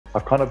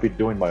I've kind of been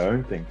doing my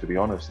own thing, to be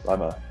honest.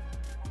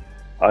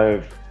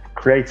 I've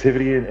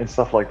creativity and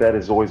stuff like that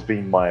has always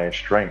been my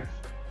strength,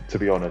 to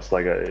be honest.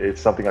 Like it's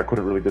something I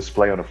couldn't really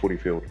display on a footy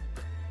field.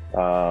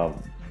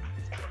 Um,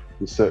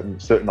 there's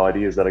certain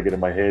ideas that I get in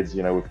my heads,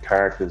 you know, with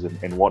characters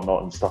and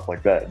whatnot and stuff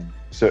like that, and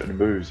certain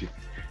moves. You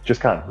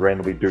just can't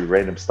randomly do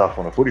random stuff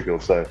on a footy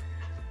field. So,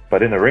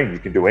 but in the ring, you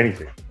can do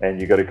anything, and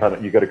you got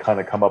to kind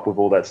of come up with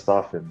all that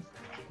stuff and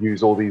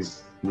use all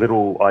these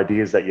little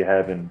ideas that you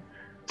have and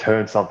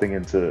turn something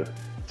into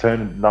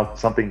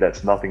something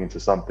that's nothing into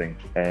something.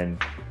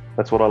 And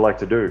that's what I like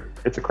to do.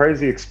 It's a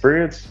crazy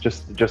experience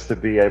just to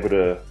be able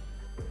to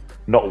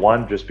not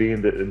one just be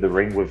in the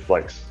ring with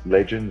like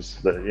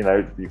legends that you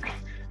know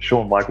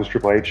Shawn Michaels,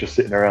 Triple H just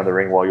sitting around the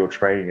ring while you're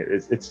training.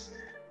 It's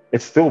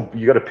still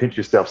you got to pinch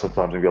yourself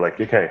sometimes and be like,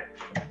 okay,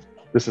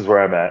 this is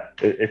where I'm at.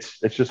 It's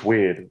just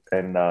weird,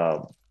 and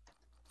I'm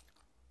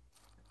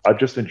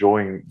just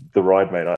enjoying the ride, mate.